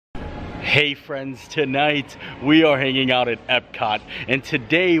Hey friends, tonight we are hanging out at Epcot, and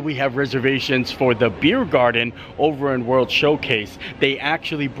today we have reservations for the beer garden over in World Showcase. They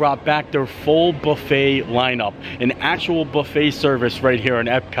actually brought back their full buffet lineup, an actual buffet service right here in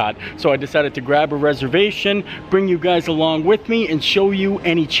Epcot. So I decided to grab a reservation, bring you guys along with me, and show you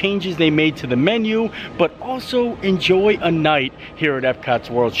any changes they made to the menu, but also enjoy a night here at Epcot's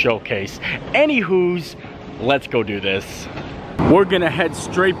World Showcase. Anywho's, let's go do this. We're gonna head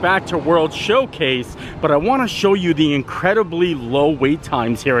straight back to World Showcase, but I wanna show you the incredibly low wait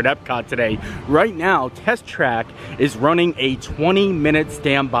times here at Epcot today. Right now, Test Track is running a 20-minute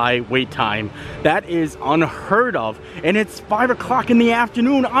standby wait time. That is unheard of, and it's 5 o'clock in the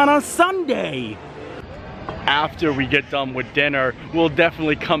afternoon on a Sunday. After we get done with dinner, we'll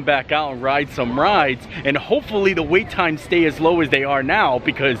definitely come back out and ride some rides, and hopefully the wait times stay as low as they are now,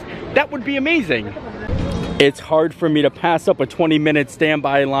 because that would be amazing. It's hard for me to pass up a 20-minute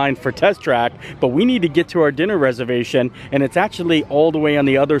standby line for Test Track, but we need to get to our dinner reservation, and it's actually all the way on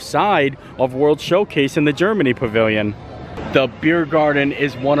the other side of World Showcase in the Germany Pavilion. The beer garden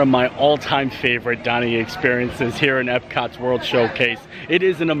is one of my all-time favorite dining experiences here in Epcot's World Showcase. It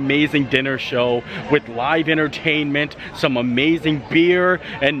is an amazing dinner show with live entertainment, some amazing beer,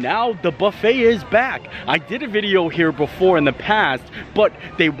 and now the buffet is back. I did a video here before in the past, but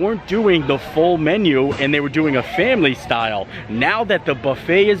they weren't doing the full menu and they were doing a family style. Now that the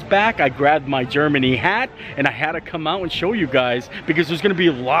buffet is back, I grabbed my Germany hat and I had to come out and show you guys because there's gonna be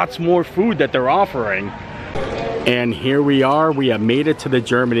lots more food that they're offering. And here we are, we have made it to the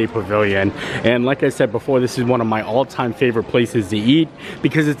Germany Pavilion. And like I said before, this is one of my all-time favorite places to eat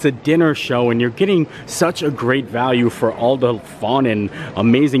because it's a dinner show and you're getting such a great value for all the fun and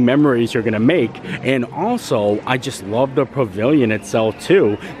amazing memories you're gonna make. And also, I just love the pavilion itself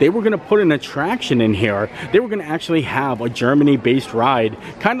too. They were gonna put an attraction in here. They were gonna actually have a Germany-based ride,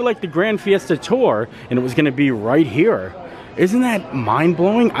 kind of like the Grand Fiesta Tour, and it was gonna be right here. Isn't that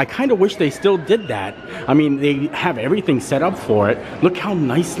mind-blowing? I kind of wish they still did that. I mean, they have everything set up for it. Look how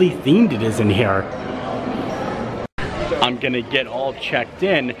nicely themed it is in here. I'm gonna get all checked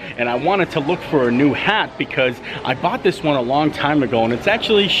in, and I wanted to look for a new hat because I bought this one a long time ago and it's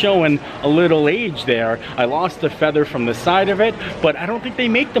actually showing a little age there. I lost the feather from the side of it, but I don't think they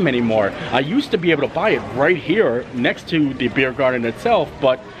make them anymore. I used to be able to buy it right here next to the beer garden itself,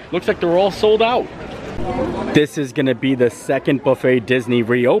 but looks like they're all sold out. This is gonna be the second buffet Disney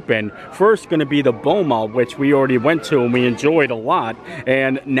reopened. First gonna be the Boma, which we already went to and we enjoyed a lot.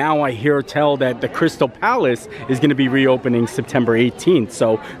 And now I hear tell that the Crystal Palace is gonna be reopening September 18th.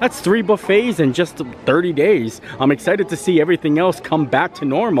 So that's 3 buffets in just 30 days. I'm excited to see everything else come back to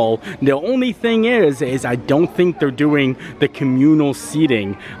normal. The only thing is I don't think they're doing the communal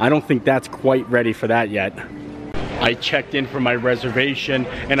seating. I don't think that's quite ready for that yet. I checked in for my reservation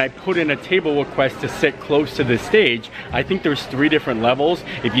and I put in a table request to sit close to the stage. I think there's 3 different levels.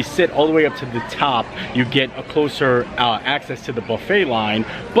 If you sit all the way up to the top, you get a closer access to the buffet line.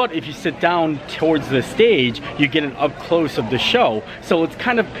 But if you sit down towards the stage, you get an up close of the show. So it's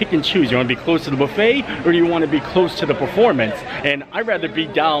kind of pick and choose. You want to be close to the buffet or do you want to be close to the performance? And I'd rather be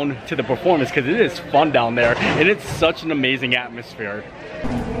down to the performance because it is fun down there and it's such an amazing atmosphere.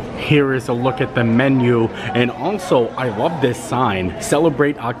 Here is a look at the menu, and also I love this sign,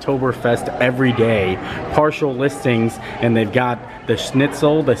 celebrate Oktoberfest every day. Partial listings, and they've got the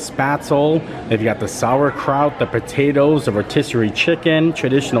schnitzel, the spatzel, they've got the sauerkraut, the potatoes, the rotisserie chicken,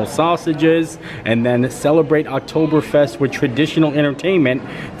 traditional sausages, and then celebrate Oktoberfest with traditional entertainment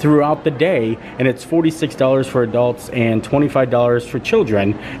throughout the day. And it's $46 for adults and $25 for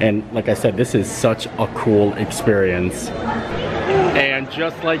children. And like I said, this is such a cool experience. And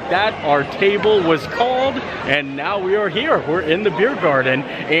just like that, our table was called, and now we are here. We're in the beer garden,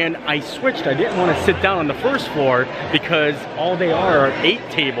 and I switched. I didn't want to sit down on the first floor because all they are 8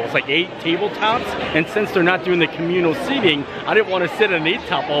 tables, like 8 tabletops, and since they're not doing the communal seating, I didn't want to sit at an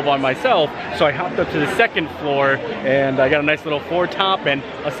 8-top all by myself, so I hopped up to the second floor, and I got a nice little 4-top, and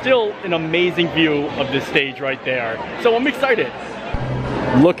still an amazing view of the stage right there. So I'm excited.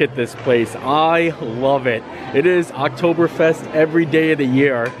 Look at this place. I love it. It is Oktoberfest every day of the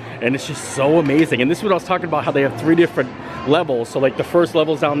year, and it's just so amazing. And this is what I was talking about, how they have 3 different levels. So like the first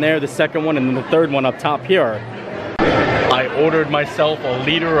level's down there, the second one, and then the third one up top here. I ordered myself a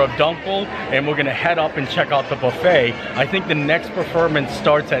liter of Dunkel, and we're gonna head up and check out the buffet. I think the next performance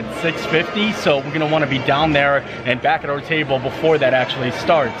starts at 6:50, so we're gonna wanna be down there and back at our table before that actually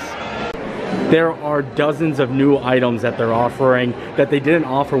starts. There are dozens of new items that they're offering that they didn't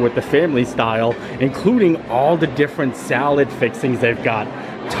offer with the family style, including all the different salad fixings they've got.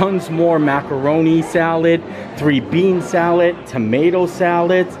 Tons more macaroni salad, 3 bean salad, tomato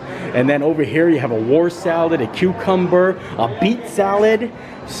salads, And then over here you have a war salad, a cucumber, a beet salad.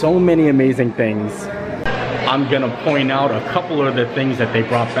 So many amazing things. I'm gonna point out a couple of the things that they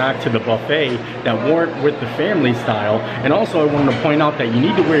brought back to the buffet that weren't with the family style. And also I wanted to point out that you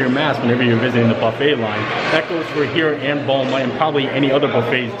need to wear your mask whenever you're visiting the buffet line. That goes for here and Boma and probably any other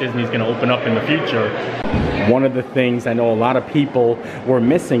buffets Disney's gonna open up in the future. One of the things I know a lot of people were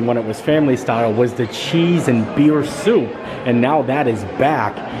missing when it was family style was the cheese and beer soup. And now that is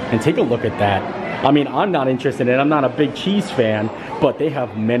back. And take a look at that. I mean, I'm not interested in it. I'm not a big cheese fan, but they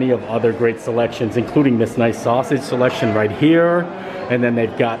have many of other great selections, including this nice sausage selection right here. And then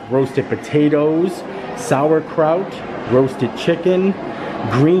they've got roasted potatoes, sauerkraut, roasted chicken,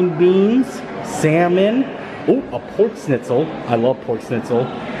 green beans, salmon, oh, a pork schnitzel. I love pork schnitzel.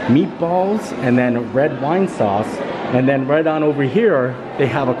 Meatballs, and then red wine sauce. And then right on over here, they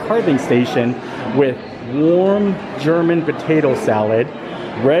have a carving station with warm German potato salad,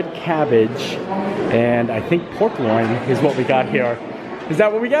 red cabbage, and I think pork loin is what we got here. Is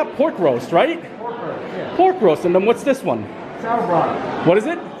that what we got? Pork roast, right? Pork roast, yeah. Pork roast, and then what's this one? Sauerbraten. What is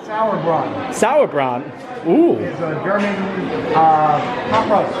it? Sauerbraten. Sauerbraten. Ooh. It's a German pot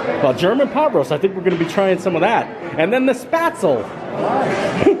roast. Well, German pot roast. I think we're going to be trying some of that. And then the spatzel.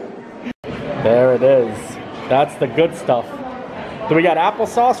 Right. There it is. That's the good stuff. Do we got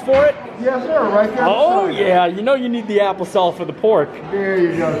applesauce for it? Yes, sir. Right there. Oh, yeah. You know you need the applesauce for the pork. There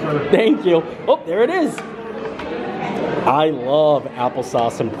you go, sir. Thank you. Oh, there it is. I love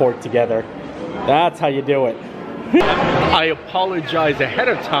applesauce and pork together. That's how you do it. I apologize ahead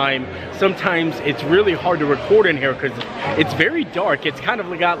of time. Sometimes it's really hard to record in here because it's very dark. It's kind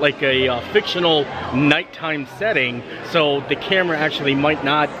of got like a fictional nighttime setting, so the camera actually might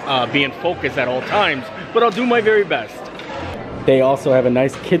not be in focus at all times, but I'll do my very best. They also have a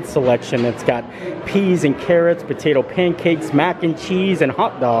nice kids selection. It's got peas and carrots, potato pancakes, mac and cheese, and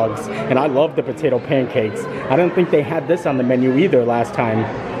hot dogs. And I love the potato pancakes. I don't think they had this on the menu either last time.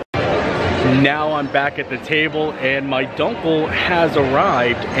 Now I'm back at the table and my dunkel has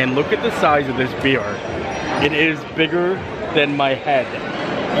arrived, and look at the size of this beer. It is bigger than my head.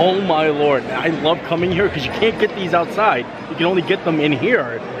 Oh my lord. I love coming here because you can't get these outside. You can only get them in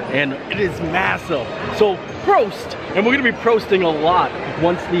here, and it is massive. So prost! And we're gonna be prosting a lot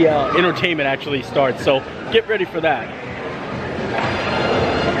once the entertainment actually starts, so get ready for that.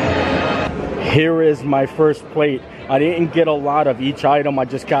 Here is my first plate. I didn't get a lot of each item, I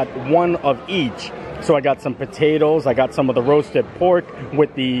just got one of each. So I got some potatoes, I got some of the roasted pork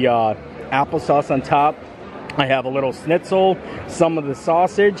with the applesauce on top. I have a little schnitzel, some of the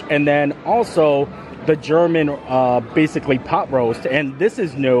sausage, and then also the German basically pot roast. And this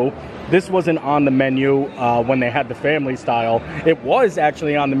is new. This wasn't on the menu when they had the family style. It was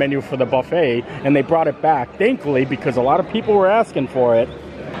actually on the menu for the buffet, and they brought it back, thankfully, because a lot of people were asking for it.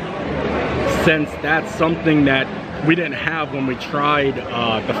 Since that's something that we didn't have when we tried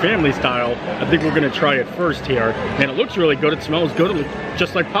the family style, I think we're gonna try it first here. And it looks really good. It smells good,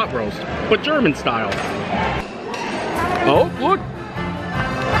 just like pot roast, but German style. Oh, look!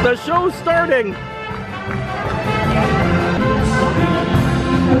 The show's starting!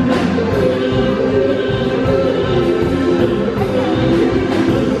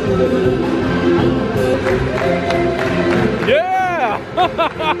 Yeah!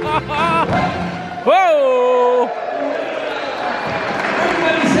 Whoa!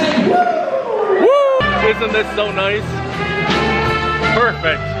 Woo! Isn't this so nice?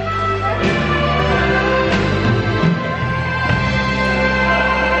 Perfect.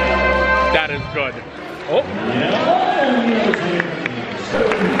 That is good. Oh.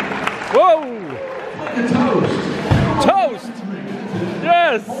 Whoa! Toast!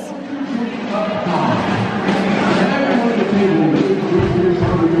 Yes!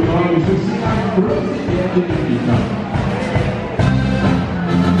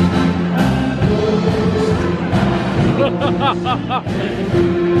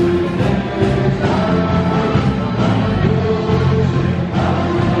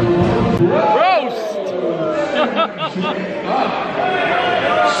 Roast!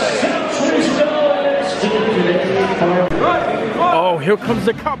 Oh, here comes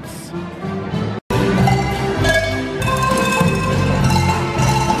the cups.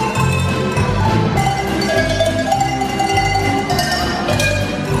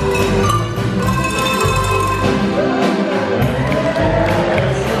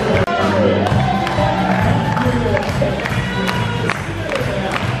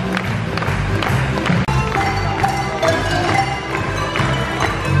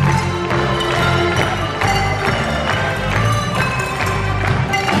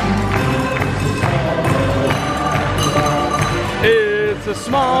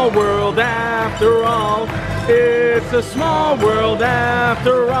 small world after all. It's a small world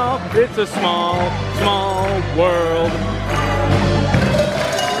after all. It's a small, small world.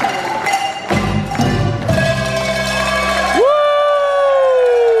 Woo!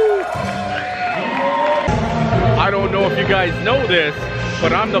 I don't know if you guys know this,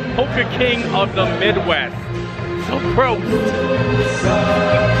 but I'm the Polka King of the Midwest. So Prost!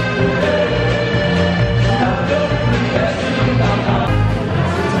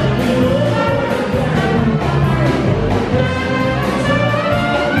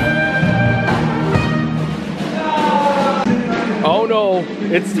 Oh no,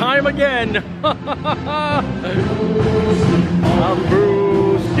 it's time again! I'm bruised.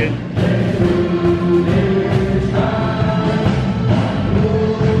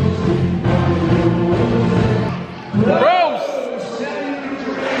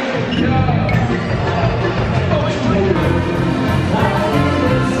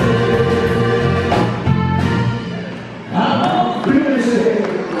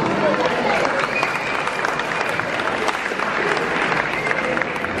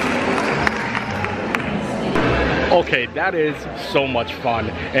 Okay, that is so much fun,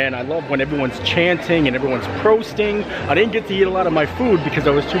 and I love when everyone's chanting and everyone's prosting. I didn't get to eat a lot of my food because I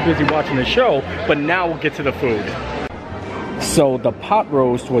was too busy watching the show, but now we'll get to the food. So the pot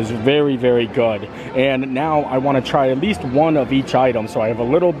roast was very, very good, and now I want to try at least one of each item. So I have a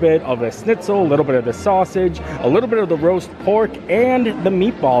little bit of a schnitzel, a little bit of the sausage, a little bit of the roast pork, and the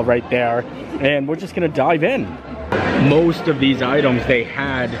meatball right there, and we're just gonna dive in. Most of these items they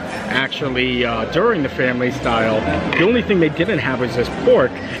had actually during the family style. The only thing they didn't have was this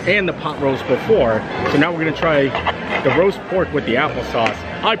pork and the pot roast before. So now we're gonna try the roast pork with the applesauce.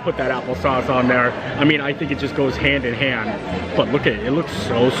 I put that applesauce on there. I mean, I think it just goes hand in hand. But look at it, it looks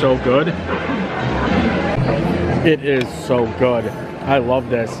so, so good. It is so good. I love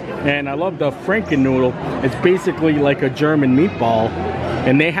this. And I love the Frankennoodle. It's basically like a German meatball.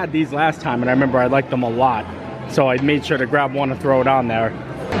 And they had these last time, and I remember I liked them a lot. So I made sure to grab one and throw it on there.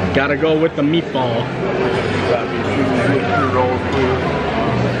 Gotta go with the meatball.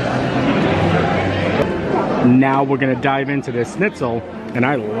 Now we're gonna dive into this schnitzel, and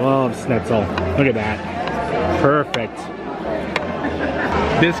I love schnitzel. Look at that, perfect.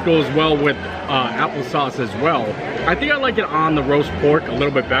 This goes well with applesauce as well. I think I like it on the roast pork a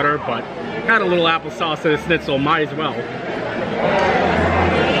little bit better, but add a little applesauce to the schnitzel, might as well.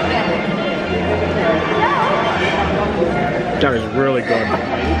 That is really good.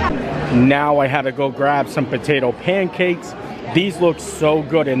 Now I had to go grab some potato pancakes. These look so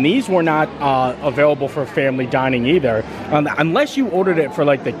good, and these were not available for family dining either, unless you ordered it for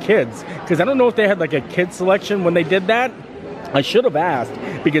like the kids, because I don't know if they had like a kid selection when they did that. I should have asked,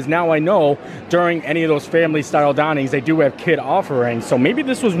 because now I know during any of those family style dinings they do have kid offerings, so maybe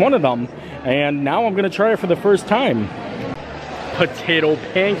this was one of them, and now I'm gonna try it for the first time. Potato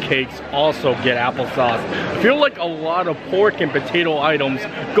pancakes also get applesauce. I feel like a lot of pork and potato items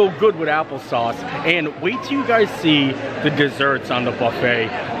go good with applesauce, and wait till you guys see the desserts on the buffet.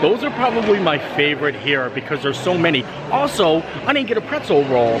 Those are probably my favorite here because there's so many. Also, I didn't get a pretzel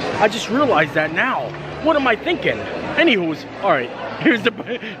roll. I just realized that now. What am I thinking? Anywho's, all right, here's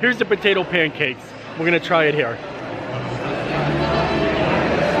the potato pancakes. We're gonna try it here.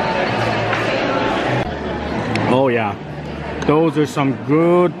 Oh yeah. Those are some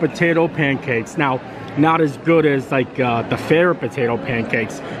good potato pancakes. Now, not as good as like the fair potato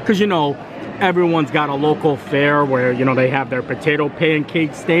pancakes, because you know, everyone's got a local fair where, you know, they have their potato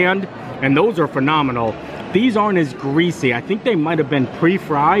pancake stand, and those are phenomenal. These aren't as greasy. I think they might have been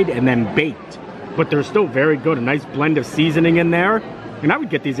pre-fried and then baked, but they're still very good. A nice blend of seasoning in there, and I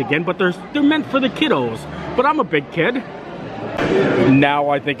would get these again, but they're meant for the kiddos. But I'm a big kid. Now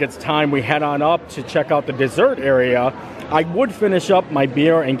I think it's time we head on up to check out the dessert area. I would finish up my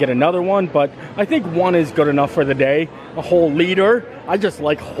beer and get another one, but I think one is good enough for the day. A whole liter. I just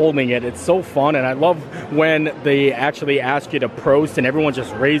like holding it. It's so fun, and I love when they actually ask you to prost and everyone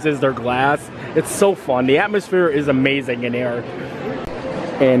just raises their glass. It's so fun. The atmosphere is amazing in here.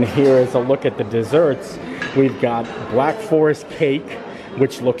 And here is a look at the desserts. We've got Black Forest cake,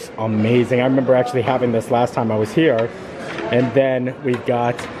 which looks amazing. I remember actually having this last time I was here. And then we've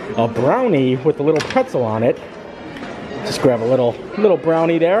got a brownie with a little pretzel on it. Just grab a little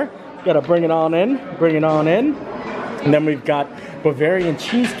brownie there. Gotta bring it on in, bring it on in. And then we've got Bavarian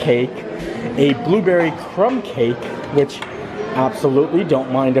cheesecake, a blueberry crumb cake, which absolutely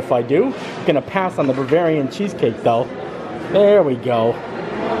don't mind if I do. Gonna pass on the Bavarian cheesecake though. There we go.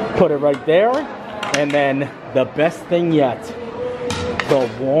 Put it right there. And then the best thing yet, the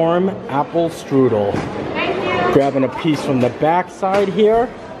warm apple strudel. Grabbing a piece from the back side here.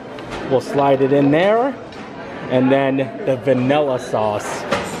 We'll slide it in there. And then the vanilla sauce.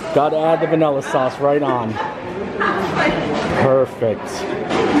 Gotta add the vanilla sauce right on. Perfect.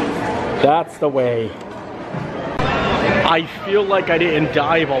 That's the way. I feel like I didn't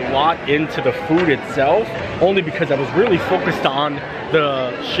dive a lot into the food itself, only because I was really focused on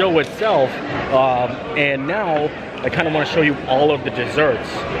the show itself. And now I kind of want to show you all of the desserts.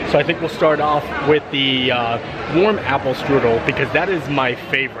 So I think we'll start off with the warm apple strudel, because that is my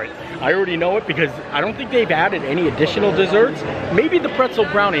favorite. I already know it because I don't think they've added any additional desserts. Maybe the pretzel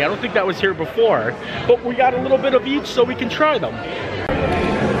brownie, I don't think that was here before. But we got a little bit of each so we can try them.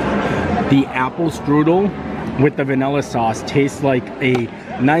 The apple strudel with the vanilla sauce tastes like a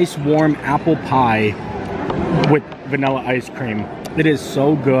nice warm apple pie with vanilla ice cream. It is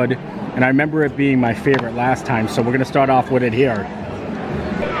so good, and I remember it being my favorite last time, so we're gonna start off with it here.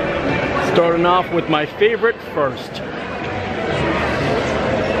 Starting off with my favorite first.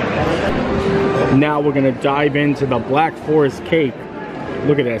 Now we're gonna dive into the Black Forest cake.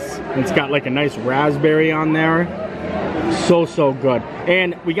 Look at this. It's got like a nice raspberry on there. So good.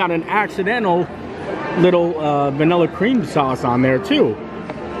 And we got an accidental little vanilla cream sauce on there too.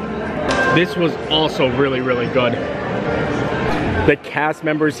 This was also really good. The cast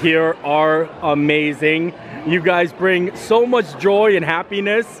members here are amazing. You guys bring so much joy and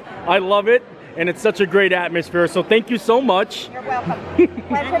happiness. I love it, and it's such a great atmosphere, so thank you so much. You're welcome.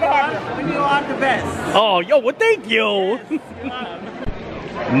 Pleasure to have you. You are the best. Oh, yo, well, thank you.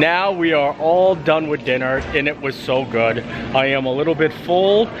 Now we are all done with dinner, and it was so good. I am a little bit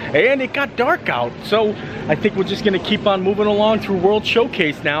full, and it got dark out, so I think we're just gonna keep on moving along through World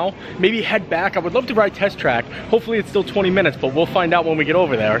Showcase now. Maybe head back. I would love to ride Test Track. Hopefully it's still 20 minutes, but we'll find out when we get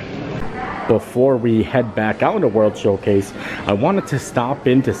over there. Before we head back out into World Showcase, I wanted to stop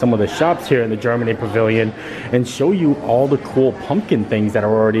into some of the shops here in the Germany Pavilion and show you all the cool pumpkin things that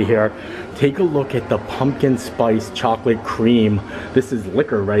are already here. Take a look at the pumpkin spice chocolate cream. This is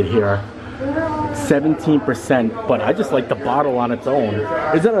liquor right here. 17%, but I just like the bottle on its own.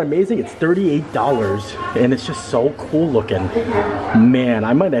 Isn't that amazing? It's $38, and it's just so cool looking. Man,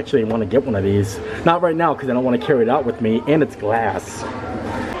 I might actually want to get one of these. Not right now, because I don't want to carry it out with me, and it's glass.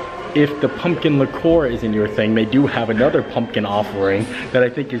 If the pumpkin liqueur isn't your thing, they do have another pumpkin offering that I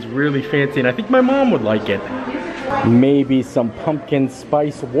think is really fancy, and I think my mom would like it. Maybe some pumpkin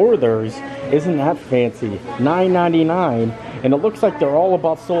spice Werthers. Isn't that fancy? $9.99, and it looks like they're all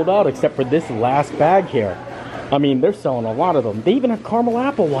about sold out except for this last bag here. I mean, they're selling a lot of them. They even have caramel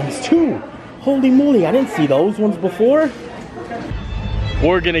apple ones too. Holy moly, I didn't see those ones before.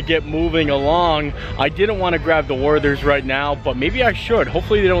 We're gonna get moving along. I didn't want to grab the Werthers right now, but maybe I should.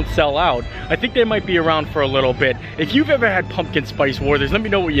 Hopefully they don't sell out. I think they might be around for a little bit. If you've ever had pumpkin spice Werthers, let me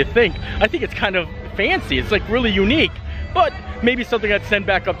know what you think. I think it's kind of fancy. It's like really unique, but maybe something I'd send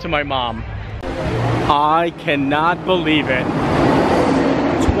back up to my mom. I cannot believe it.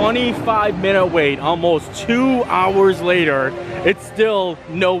 25-minute wait, almost 2 hours later, it's still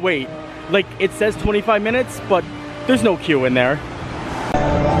no wait. Like, it says 25 minutes, but there's no queue in there.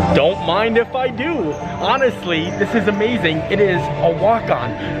 Don't mind if I do. Honestly, this is amazing. It is a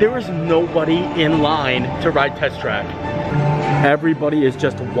walk-on. There is nobody in line to ride Test Track. Everybody is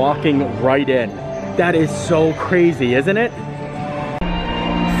just walking right in. That is so crazy, isn't it?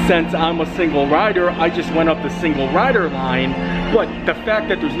 Since I'm a single rider, I just went up the single rider line, but the fact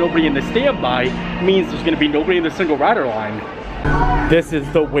that there's nobody in the standby means there's gonna be nobody in the single rider line. This is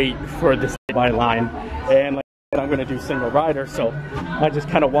the wait for the standby line, and like I'm gonna do single rider, so I just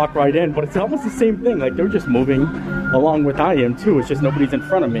kind of walk right in, but it's almost the same thing. Like, they're just moving along with I am too. It's just nobody's in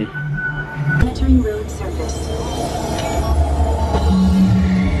front of me. Monitoring road surface.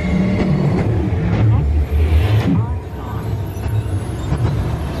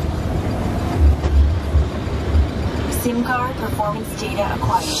 SIM card performance data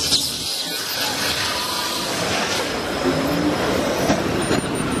acquired.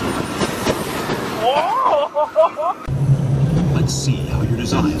 Let's see how your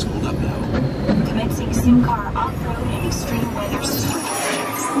designs hold up now. Commencing SIM car off-road and extreme weather systems.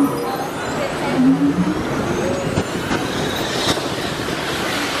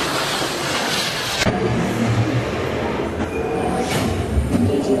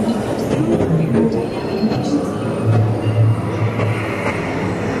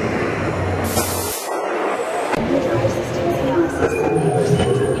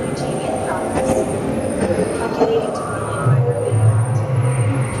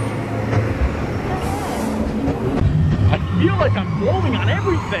 I feel like I'm blowing on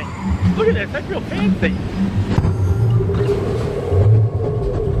everything. Look at this, I feel fancy.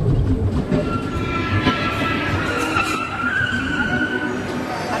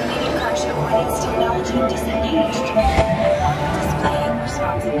 Automated car team disengaged. Displaying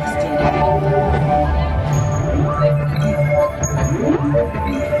responsiveness data.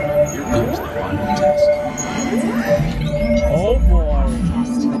 Here comes the final test. Oh boy.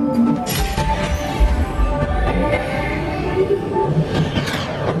 Test.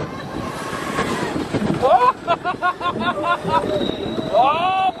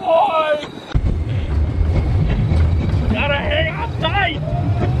 Oh boy! Gotta hang on tight!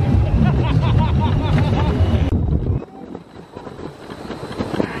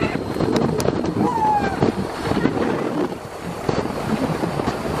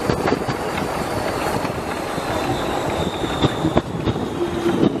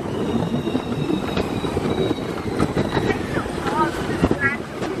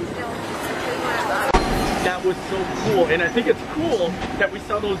 That was so cool, and I think it's cool that we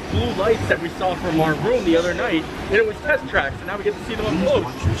saw those blue lights that we saw from our room the other night, and it was test tracks, and now we get to see them up close.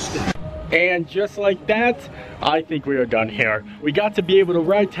 Watch your step. And just like that, I think we are done here. We got to be able to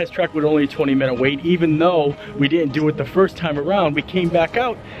ride test track with only a 20-minute wait, even though we didn't do it the first time around. We came back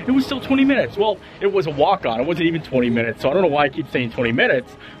out, it was still 20 minutes. Well, it was a walk-on, it wasn't even 20 minutes, so I don't know why I keep saying 20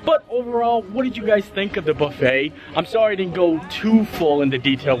 minutes. But overall, what did you guys think of the buffet? I'm sorry I didn't go too full into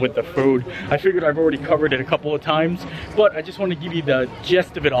detail with the food. I figured I've already covered it a couple of times, but I just want to give you the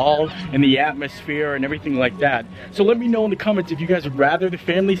gist of it all and the atmosphere and everything like that. So let me know in the comments if you guys would rather the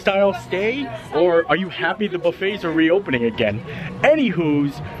family style stay, or are you happy the buffets are reopening again?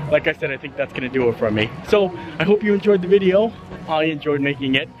 Anywho's, like I said, I think that's gonna do it from me. So I hope you enjoyed the video. I enjoyed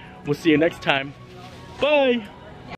making it. We'll see you next time. Bye.